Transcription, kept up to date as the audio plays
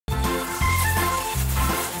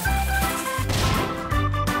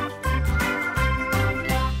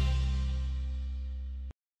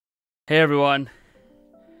Hey everyone.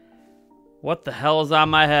 What the hell is on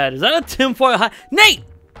my head? Is that a tinfoil hat? Nate!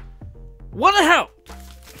 What the hell?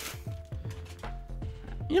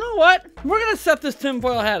 You know what? We're gonna set this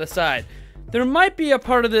tinfoil hat aside. There might be a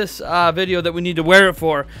part of this video that we need to wear it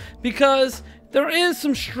for, because there is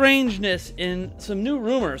some strangeness in some new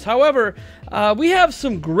rumors. However, we have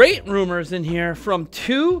some great rumors in here from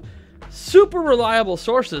two super reliable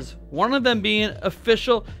sources. One of them being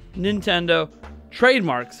official Nintendo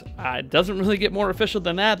trademarks. It doesn't really get more official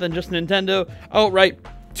than that, than just Nintendo outright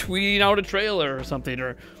tweeting out a trailer or something,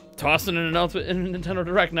 or tossing an announcement in a Nintendo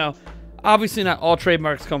Direct. Now, obviously not all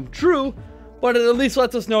trademarks come true, but it at least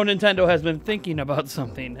lets us know Nintendo has been thinking about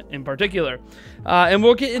something in particular. And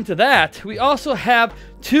we'll get into that. We also have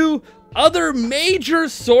two other major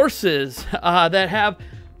sources that have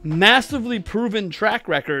massively proven track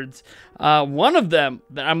records. One of them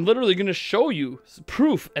that I'm literally going to show you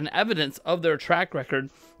proof and evidence of their track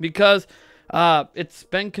record, because it's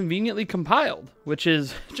been conveniently compiled, which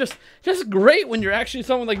is just great when you're actually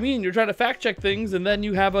someone like me and you're trying to fact check things, and then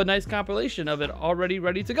you have a nice compilation of it already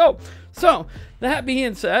ready to go. So that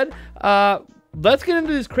being said, let's get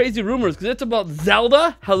into these crazy rumors, because it's about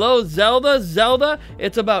Zelda. Hello, Zelda. Zelda.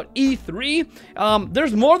 It's about E3.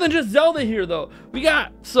 There's more than just Zelda here, though. We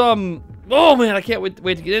got some... Oh, man, I can't wait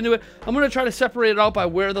to get into it. I'm going to try to separate it out by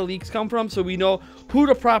where the leaks come from, so we know who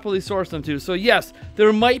to properly source them to. So, yes,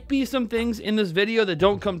 there might be some things in this video that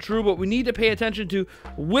don't come true, but we need to pay attention to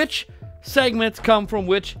which segments come from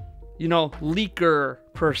which, leaker,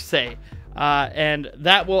 per se. And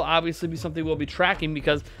that will obviously be something we'll be tracking,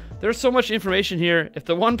 because there's so much information here. If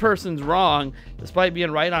the one person's wrong, despite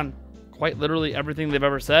being right on quite literally everything they've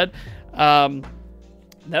ever said,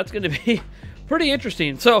 that's going to be pretty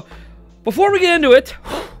interesting. So before we get into it,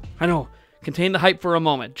 I know, contain the hype for a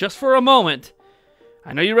moment. Just for a moment.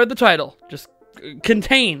 I know you read the title. Just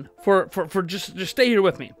contain just stay here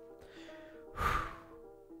with me.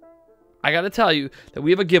 I gotta tell you that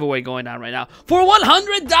we have a giveaway going on right now for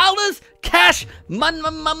 $100 cash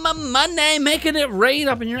money, making it rain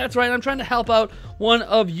up in here. That's right, I'm trying to help out one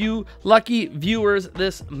of you lucky viewers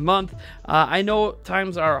this month. I know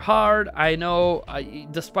times are hard. I know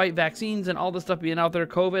despite vaccines and all the stuff being out there,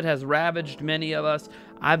 COVID has ravaged many of us.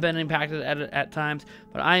 I've been impacted at times,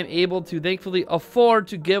 but I am able to thankfully afford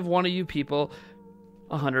to give one of you people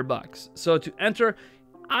 $100. So to enter,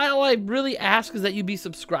 all I really ask is that you be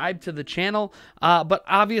subscribed to the channel, but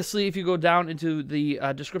obviously if you go down into the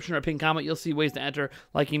description or pinned comment, you'll see ways to enter: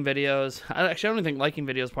 liking videos. Actually, I don't even think liking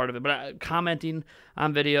videos is part of it, but commenting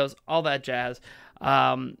on videos, all that jazz.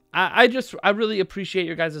 I really appreciate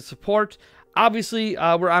your guys' support. Obviously,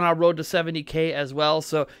 we're on our road to 70K as well,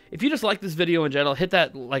 so if you just like this video in general, hit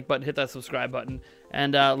that like button, hit that subscribe button,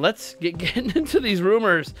 and let's get into these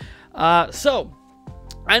rumors. So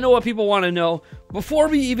I know what people want to know before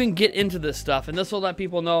we even get into this stuff, and this will let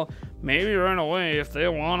people know maybe right away if they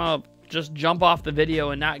want to just jump off the video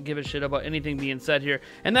and not give a shit about anything being said here.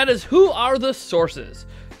 And that is, who are the sources?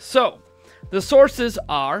 So the sources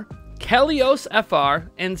are Kelios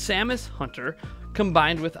FR and Samus Hunter,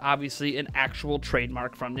 combined with obviously an actual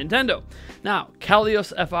trademark from Nintendo. Now,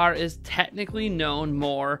 Kelios FR is technically known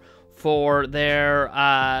more for their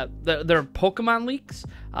Pokemon leaks,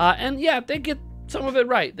 and yeah, they get some of it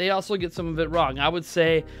right. They also get some of it wrong. I would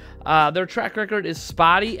say their track record is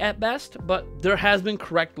spotty at best, but there has been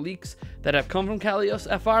correct leaks that have come from Kelios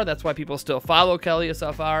FR. That's why people still follow Kelios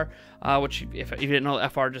FR, which, if you didn't know,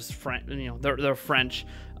 FR just French, they're French.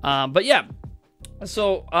 But yeah,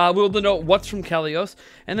 so we'll denote what's from Kelios.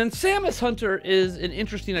 And then Samus Hunter is an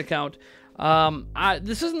interesting account.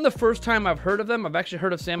 This isn't the first time I've heard of them. I've actually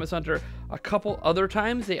heard of Samus Hunter a couple other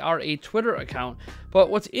times. They are a Twitter account. But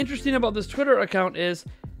what's interesting about this Twitter account is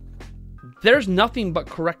there's nothing but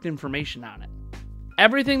correct information on it.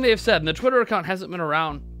 Everything they've said, and the Twitter account hasn't been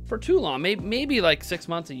around for too long, maybe like 6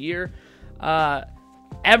 months, a year.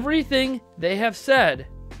 Everything they have said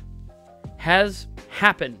has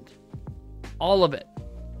happened. All of it.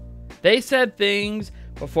 They said things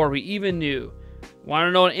before we even knew. Want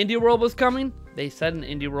to know an Indie World was coming? They said an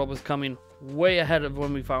Indie World was coming way ahead of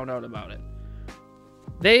when we found out about it.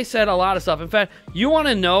 They said a lot of stuff. In fact, you want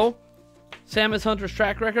to know Samus Hunter's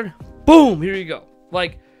track record? Boom, here you go.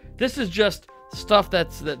 Like, this is just stuff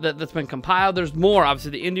that's been compiled. There's more,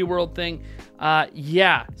 obviously, the Indie World thing.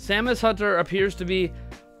 Yeah, Samus Hunter appears to be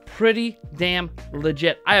pretty damn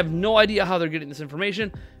legit. I have no idea how they're getting this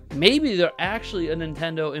information. Maybe they're actually a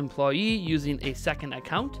Nintendo employee using a second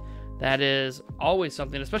account. That is always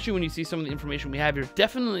something, especially when you see some of the information we have here.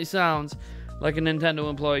 Definitely sounds like a Nintendo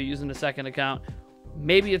employee using a second account.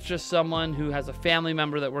 Maybe it's just someone who has a family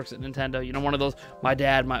member that works at Nintendo. You know, one of those, my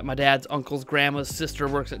dad's uncle's grandma's sister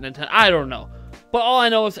works at Nintendo. I don't know. But all I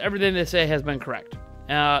know is everything they say has been correct.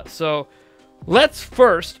 So let's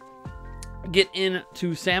first get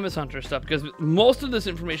into Samus Hunter stuff, because most of this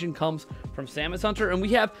information comes from Samus Hunter, and we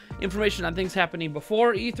have information on things happening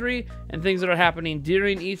before E3 and things that are happening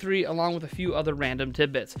during E3, along with a few other random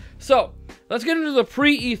tidbits. So let's get into the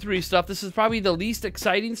pre-E3 stuff. This is probably the least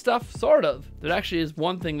exciting stuff, sort of. There actually is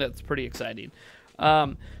one thing that's pretty exciting.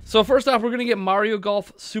 So first off, we're going to get Mario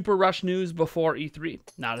Golf Super Rush news before E3.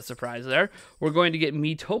 Not a surprise there. We're going to get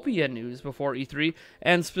Miitopia news before E3,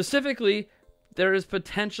 and specifically, there is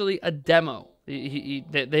potentially a demo.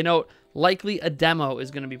 They note likely a demo is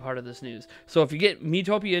going to be part of this news. So if you get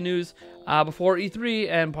Miitopia news before E3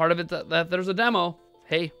 and part of it that there's a demo,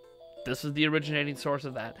 hey, this is the originating source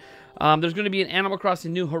of that. There's going to be an Animal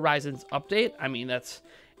Crossing New Horizons update. I mean, that's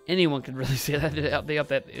anyone could really say that. They up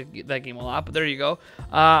that game a lot, but there you go.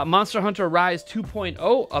 Monster Hunter Rise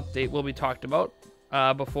 2.0 update will be talked about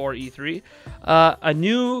before E3. A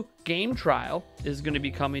new game trial is going to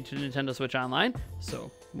be coming to Nintendo Switch Online,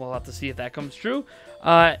 so we'll have to see if that comes true.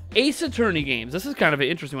 Ace Attorney games. This is kind of an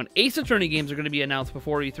interesting one. Ace Attorney games are going to be announced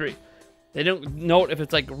before E3. They don't note if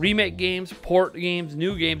it's like remake games, port games,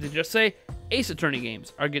 new games. They just say Ace Attorney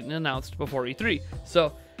games are getting announced before E3.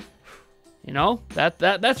 So, you know,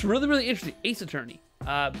 that's really, really interesting. Ace Attorney.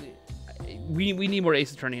 We need more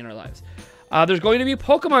Ace Attorney in our lives. There's going to be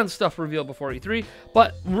Pokemon stuff revealed before E3,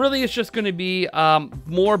 but really it's just going to be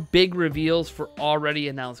more big reveals for already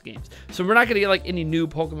announced games. So we're not going to get like any new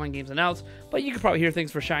Pokemon games announced, but you could probably hear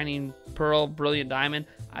things for Shining Pearl, Brilliant Diamond.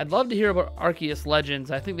 I'd love to hear about Arceus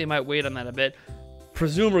Legends. I think they might wait on that a bit.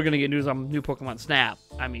 Presume we're going to get news on new Pokemon Snap.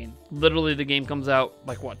 I mean, literally the game comes out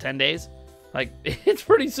like, what, 10 days? Like, it's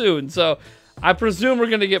pretty soon, so I presume we're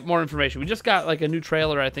going to get more information. We just got like a new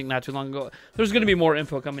trailer, I think, not too long ago. There's going to be more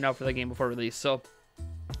info coming out for the game before release. So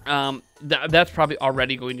that's probably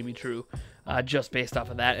already going to be true just based off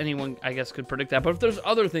of that. Anyone, I guess, could predict that. But if there's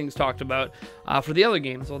other things talked about for the other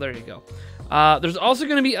games, well, there you go. There's also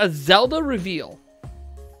going to be a Zelda reveal,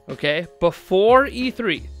 okay, before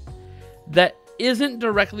E3 that isn't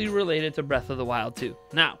directly related to Breath of the Wild 2.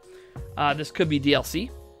 Now, this could be DLC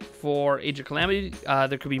for Age of Calamity.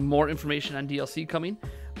 There could be more information on DLC coming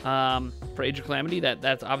for Age of Calamity.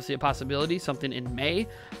 That's obviously a possibility. Something in May.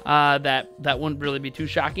 That wouldn't really be too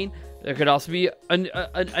shocking. There could also be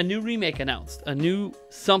a new remake announced. A new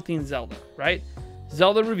something Zelda, right?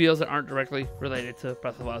 Zelda reveals that aren't directly related to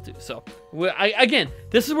Breath of the Wild 2. So, again,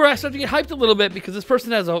 this is where I start to get hyped a little bit, because this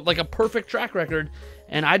person has a perfect track record,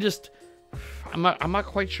 and I'm not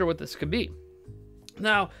quite sure what this could be.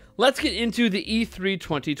 Now, let's get into the E3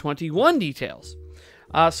 2021 details.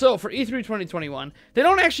 So for E3 2021, they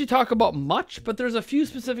don't actually talk about much, but there's a few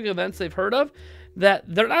specific events they've heard of that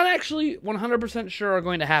they're not actually 100% sure are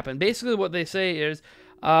going to happen. Basically, what they say is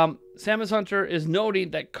Samus Hunter is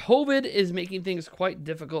noting that COVID is making things quite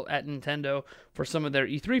difficult at Nintendo for some of their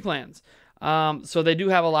E3 plans. So they do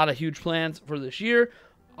have a lot of huge plans for this year.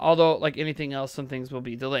 Although, like anything else, some things will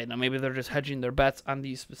be delayed. Now, maybe they're just hedging their bets on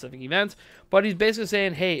these specific events. But he's basically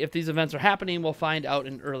saying, hey, if these events are happening, we'll find out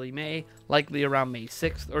in early May, likely around May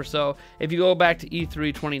 6th or so. If you go back to E3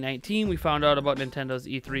 2019, we found out about Nintendo's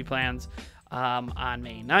E3 plans on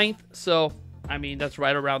May 9th. So, I mean, that's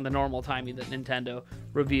right around the normal timing that Nintendo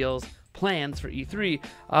reveals plans for E3.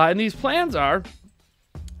 And these plans are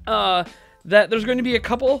that there's going to be a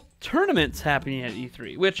couple tournaments happening at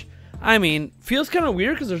E3, which, I mean, feels kind of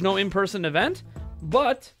weird because there's no in-person event,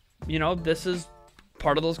 but, you know, this is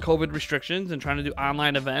part of those COVID restrictions and trying to do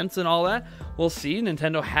online events and all that. We'll see.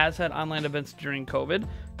 Nintendo has had online events during COVID,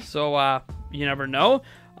 so you never know.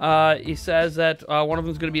 He says that one of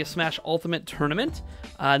them is going to be a Smash Ultimate tournament.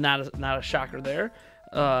 Not a shocker there.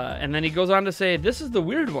 And then he goes on to say, this is the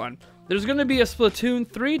weird one. There's going to be a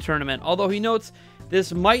Splatoon 3 tournament, although he notes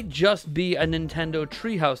this might just be a Nintendo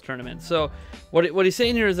Treehouse tournament. So what he's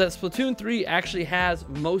saying here is that Splatoon 3 actually has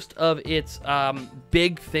most of its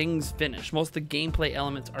big things finished. Most of the gameplay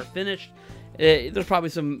elements are finished. There's probably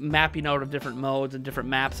some mapping out of different modes and different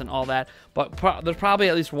maps and all that, but there's probably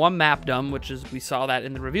at least one map done, which is, we saw that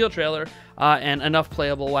in the reveal trailer, and enough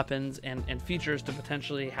playable weapons and features to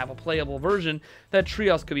potentially have a playable version that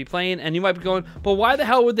Treehouse could be playing. And you might be going, but why the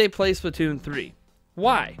hell would they play Splatoon 3?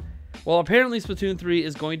 Why? Well, apparently Splatoon 3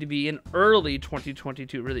 is going to be an early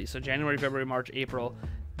 2022 release, so January, February, March, April.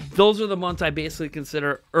 Those are the months I basically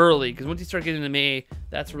consider early, because once you start getting to May,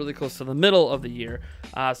 that's really close to the middle of the year.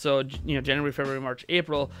 So, you know, January, February, March,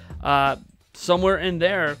 April. somewhere in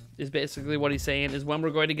there is basically what he's saying is when we're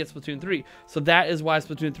going to get Splatoon 3. So that is why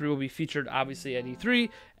Splatoon 3 will be featured obviously at E3,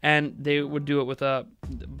 and they would do it with a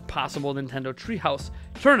possible Nintendo Treehouse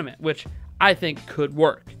tournament, which I think could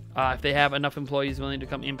work. If they have enough employees willing to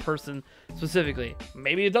come in person specifically.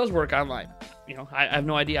 Maybe it does work online. You know, I have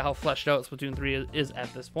no idea how fleshed out Splatoon 3 is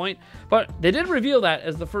at this point. But they did reveal that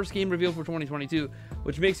as the first game revealed for 2022,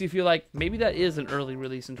 which makes you feel like maybe that is an early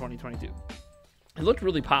release in 2022. It looked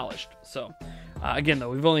really polished. So, again, though,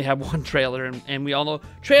 we've only had one trailer, and we all know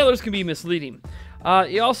trailers can be misleading.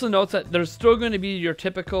 He also notes that there's still going to be your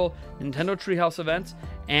typical Nintendo Treehouse events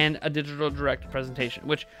and a digital direct presentation,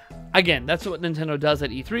 which, again, that's what Nintendo does at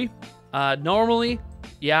E3. Normally,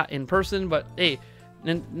 yeah, in person, but hey,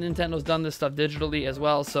 Nintendo's done this stuff digitally as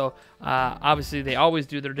well, so obviously they always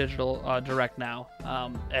do their digital direct now,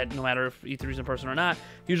 no matter if E3 is in person or not.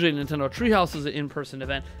 Usually Nintendo Treehouse is an in-person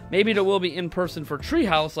event. Maybe it will be in-person for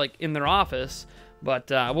Treehouse, like in their office, but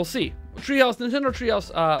we'll see. Nintendo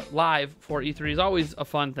Treehouse live for E3 is always a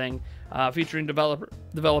fun thing, featuring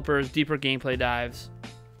developers, deeper gameplay dives,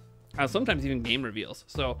 sometimes even game reveals.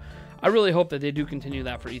 So I really hope that they do continue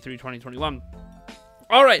that for E3 2021.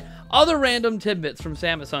 All right, other random tidbits from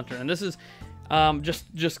Samus Hunter, and this is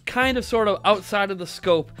just kind of sort of outside of the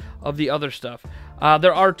scope of the other stuff.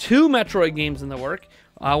 There are 2 Metroid games in the work,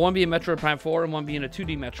 one being Metroid Prime 4 and one being a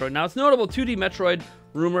 2D Metroid. Now, it's notable 2D Metroid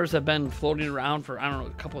rumors have been floating around for, I don't know,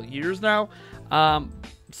 a couple of years now.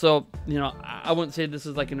 So, you know, I wouldn't say this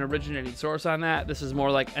is like an originating source on that. This is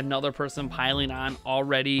more like another person piling on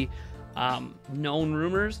already known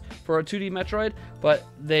rumors for a 2D Metroid, but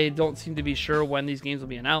they don't seem to be sure when these games will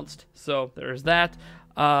be announced. So there's that.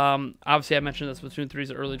 Obviously, I mentioned this Splatoon 3 is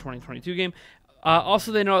an early 2022 game.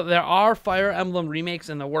 Also, they know there are Fire Emblem remakes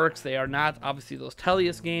in the works. They are not obviously those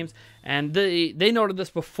Teleus games, and they noted this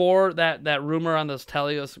before that rumor on those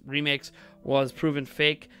Teleus remakes was proven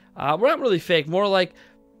fake. Well, not really fake, more like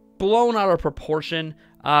blown out of proportion.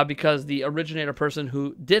 Because the originator person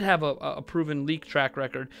who did have a proven leak track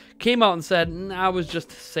record came out and said, I was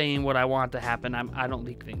just saying what I want to happen. I don't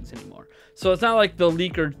leak things anymore. So it's not like the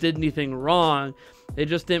leaker did anything wrong. They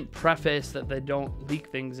just didn't preface that they don't leak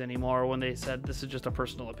things anymore when they said this is just a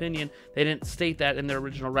personal opinion. They didn't state that in their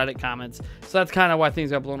original Reddit comments. So that's kind of why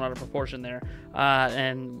things got blown out of proportion there.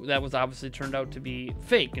 And that was obviously turned out to be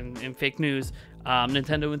fake and fake news.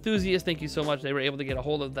 Nintendo enthusiasts, thank you so much. They were able to get a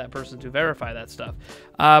hold of that person to verify that stuff.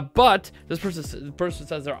 But this person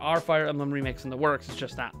says there are Fire Emblem remakes in the works. It's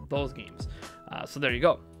just not those games. So there you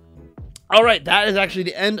go. All right, that is actually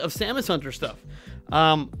the end of Samus Hunter stuff.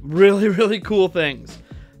 Really, really cool things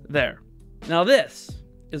there. Now this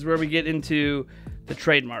is where we get into the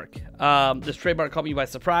trademark. This trademark caught me by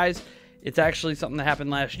surprise. It's actually something that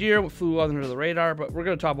happened last year, flew under the radar, but we're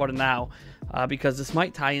going to talk about it now because this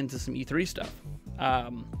might tie into some E3 stuff.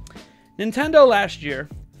 Nintendo last year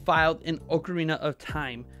filed an Ocarina of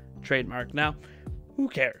Time trademark. Now, who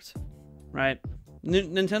cares, right?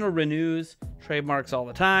 Nintendo renews trademarks all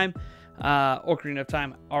the time. Ocarina of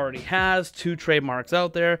Time already has 2 trademarks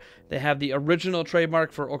out there. They have the original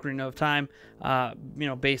trademark for Ocarina of Time,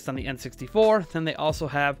 based on the N64. Then they also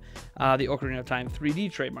have the Ocarina of Time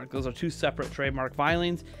 3D trademark. Those are 2 separate trademark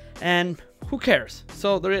filings, and who cares?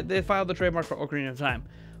 So they filed the trademark for Ocarina of Time.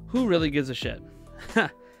 Who really gives a shit?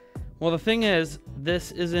 Well, the thing is,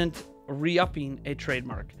 this isn't re-upping a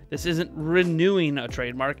trademark. This isn't renewing a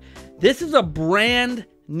trademark. This is a brand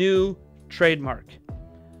new trademark.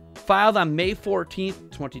 Filed on May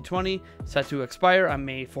 14th, 2020, set to expire on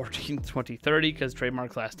May 14th, 2030, because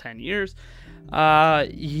trademarks last 10 years.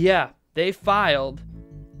 They filed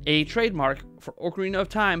a trademark for Ocarina of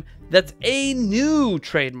Time that's a new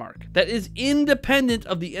trademark that is independent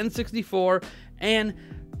of the N64 and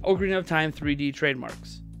Ocarina of Time 3D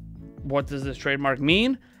trademarks. What does this trademark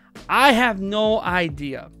mean? I have no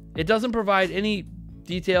idea. It doesn't provide any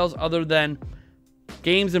details other than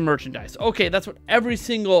games and merchandise. Okay, that's what every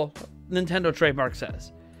single Nintendo trademark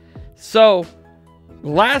says. So,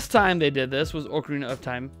 last time they did this was Ocarina of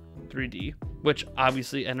Time 3D, which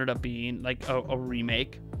obviously ended up being like a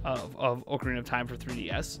remake of Ocarina of Time for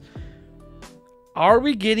 3DS. Are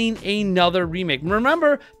we getting another remake?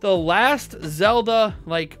 Remember the last Zelda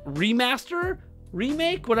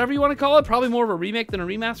remake, whatever you want to call it, probably more of a remake than a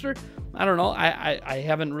remaster. I don't know. I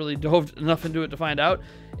haven't really dove enough into it to find out.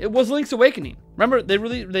 It was Link's Awakening. Remember, they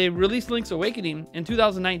released Link's Awakening in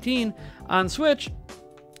 2019 on Switch.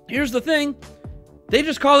 Here's the thing. They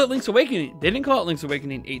just called it Link's Awakening. They didn't call it Link's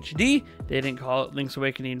Awakening HD. They didn't call it Link's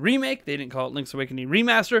Awakening Remake. They didn't call it Link's Awakening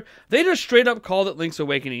Remaster. They just straight up called it Link's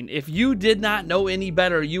Awakening. If you did not know any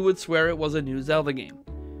better, you would swear it was a new Zelda game.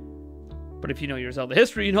 But if you know your Zelda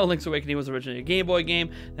history, you know Link's Awakening was originally a Game Boy game,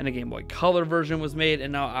 then a Game Boy Color version was made,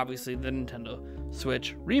 and now obviously the Nintendo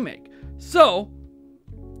Switch remake. So,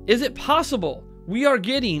 is it possible we are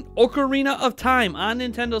getting Ocarina of Time on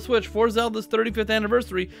Nintendo Switch for Zelda's 35th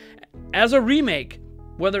anniversary as a remake?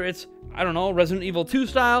 Whether it's, I don't know, Resident Evil 2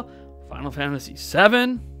 style, Final Fantasy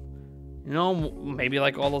 7, you know, maybe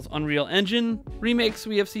like all those Unreal Engine remakes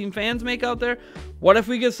we have seen fans make out there. What if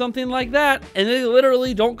we get something like that and they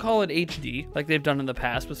literally don't call it HD like they've done in the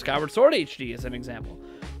past with Skyward Sword HD as an example?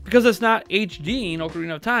 Because it's not HD in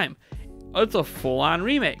Ocarina of Time. It's a full-on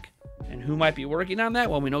remake. And who might be working on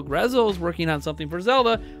that? Well, we know Grezzo is working on something for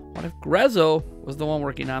Zelda. What if Grezzo was the one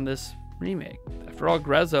working on this remake? After all,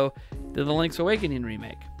 Grezzo did the Link's Awakening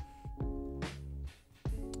remake.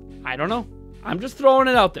 I don't know. I'm just throwing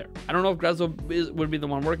it out there. I don't know if Grezzo would be the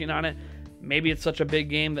one working on it. Maybe it's such a big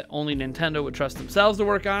game that only Nintendo would trust themselves to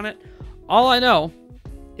work on it. All I know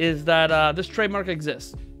is that this trademark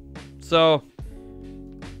exists. So,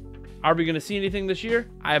 are we going to see anything this year?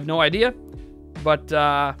 I have no idea. But,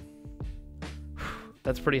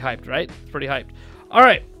 that's pretty hyped, right? It's pretty hyped. All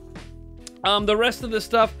right. The rest of this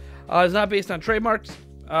stuff is not based on trademarks.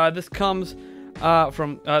 This next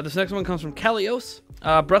one comes from Kalios.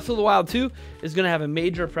 Breath of the Wild 2 is going to have a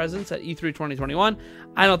major presence at E3 2021.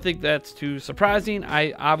 I don't think that's too surprising.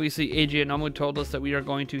 Obviously, AJ Nomu told us that we are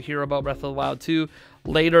going to hear about Breath of the Wild 2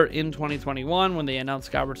 later in 2021 when they announce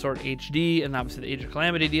Skyward Sword HD and obviously the Age of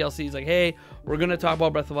Calamity DLC. Is like, hey, we're going to talk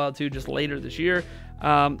about Breath of the Wild 2 just later this year.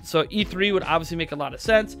 So E3 would obviously make a lot of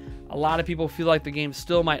sense. A lot of people feel like the game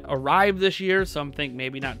still might arrive this year. Some think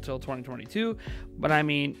maybe not until 2022. But I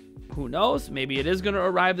mean, who knows? Maybe it is going to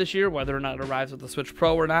arrive this year. Whether or not it arrives with the Switch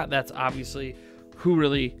Pro or not, that's obviously who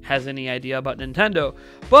really has any idea about Nintendo.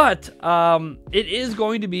 But it is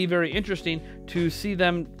going to be very interesting to see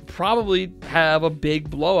them probably have a big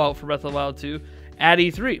blowout for Breath of the Wild 2 at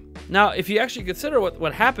E3. Now, if you actually consider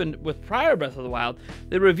what happened with prior Breath of the Wild,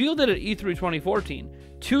 they revealed it at E3 2014.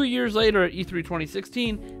 2 years later at E3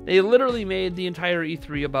 2016, they literally made the entire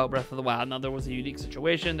E3 about Breath of the Wild. Now, there was a unique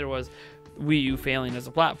situation. There was Wii U failing as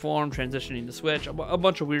a platform, transitioning to Switch, a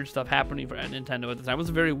bunch of weird stuff happening for Nintendo at the time. It was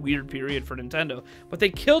a very weird period for Nintendo. But they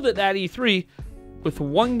killed it at E3 with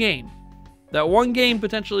one game. That one game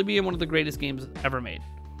potentially being one of the greatest games ever made.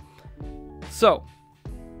 So,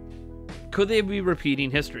 could they be repeating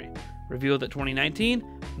history? Revealed at 2019,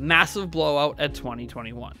 massive blowout at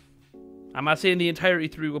 2021. I'm not saying the entire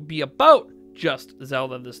E3 will be about just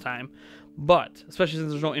Zelda this time, but especially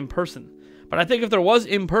since there's no in-person. But I think if there was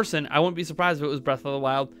in-person, I wouldn't be surprised if it was Breath of the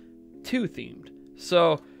Wild 2 themed.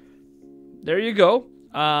 So, there you go.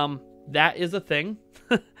 That is a thing.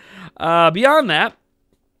 Beyond that,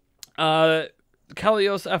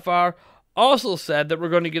 Kalios FR also said that we're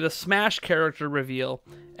going to get a Smash character reveal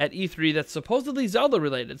at E3 that's supposedly Zelda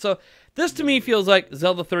related. So, this to me feels like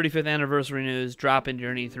Zelda 35th anniversary news dropping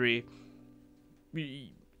during E3.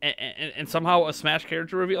 And somehow a Smash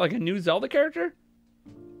character reveal, like a new Zelda character?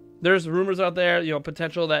 There's rumors out there, you know,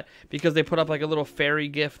 potential that because they put up like a little fairy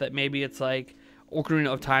gif that maybe it's like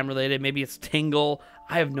Ocarina of Time related, maybe it's Tingle.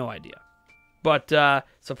 I have no idea. But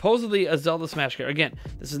supposedly a Zelda Smash character. Again,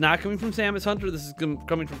 this is not coming from Samus Hunter. This is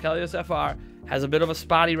coming from Kalios FR. Has a bit of a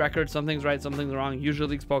spotty record. Something's right, something's wrong. Usually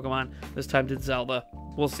leaks Pokemon. This time did Zelda.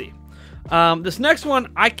 We'll see. This next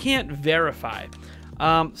one, I can't verify.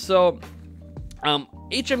 HMK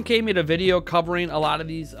made a video covering a lot of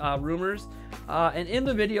these rumors. And in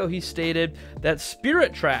the video, he stated that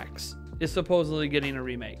Spirit Tracks is supposedly getting a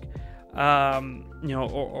remake, you know,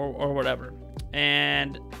 or whatever.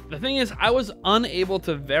 And the thing is, I was unable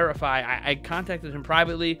to verify. I contacted him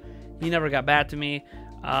privately. He never got back to me.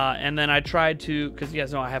 And then I tried to, because you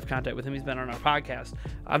guys know I have contact with him. He's been on our podcast.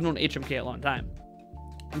 I've known HMK a long time.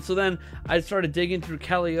 And so then I started digging through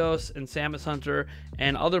Kalios and Samus Hunter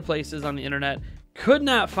and other places on the internet. Could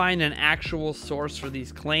not find an actual source for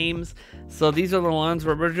these claims. So these are the ones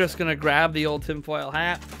where we're just going to grab the old tinfoil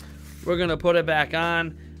hat. We're going to put it back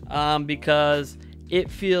on because it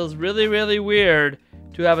feels really, really weird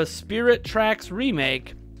to have a Spirit Tracks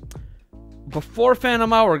remake before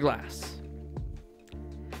Phantom Hourglass.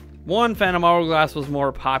 One, Phantom Hourglass was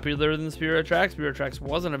more popular than Spirit Tracks. Spirit Tracks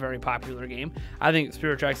wasn't a very popular game. I think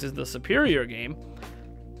Spirit Tracks is the superior game.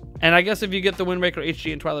 And I guess if you get the Wind Waker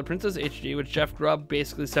HD and Twilight Princess HD, which Jeff Grubb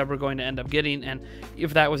basically said we're going to end up getting, and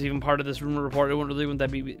if that was even part of this rumor report, it wouldn't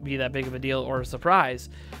that be that big of a deal or a surprise,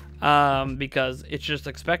 because it's just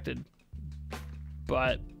expected.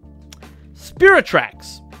 But Spirit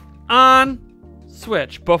Tracks on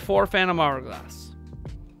Switch before Phantom Hourglass.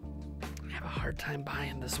 I have a hard time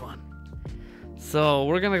buying this one. So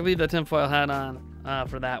we're going to leave the tinfoil hat on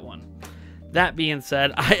for that one. that being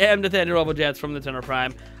said, I am Nathaniel Robo-Jats from Nintendo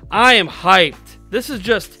Prime. I am hyped. This is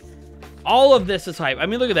just, all of this is hype. I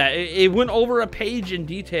mean, look at that. It went over a page in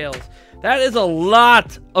details. That is a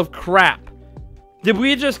lot of crap. Did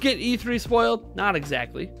we just get E3 spoiled? Not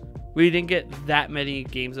exactly. We didn't get that many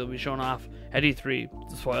games that will be shown off at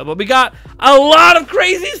E3 spoiled, but we got a lot of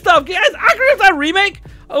crazy stuff, guys. Ocarina of Time Remake?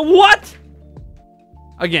 What?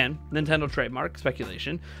 Again, Nintendo trademark,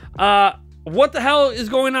 speculation. What the hell is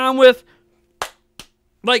going on with,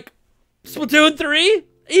 like, Splatoon 3?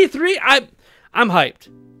 E3? I'm hyped.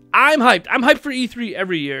 I'm hyped. I'm hyped for E3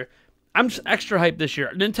 every year. I'm just extra hyped this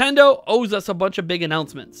year. Nintendo owes us a bunch of big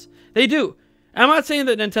announcements. They do. I'm not saying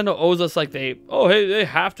that Nintendo owes us like they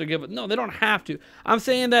have to give it. No, they don't have to. I'm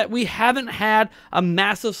saying that we haven't had a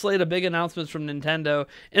massive slate of big announcements from Nintendo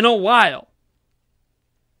in a while.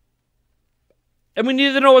 And we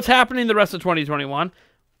need to know what's happening the rest of 2021.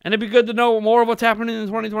 And it'd be good to know more of what's happening in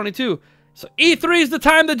 2022. So E3 is the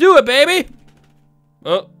time to do it, baby.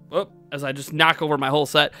 As I just knock over my whole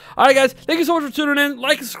set. All right, guys. Thank you so much for tuning in.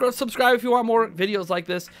 Like and subscribe if you want more videos like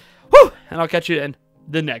this. Woo! And I'll catch you in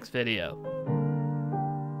the next video.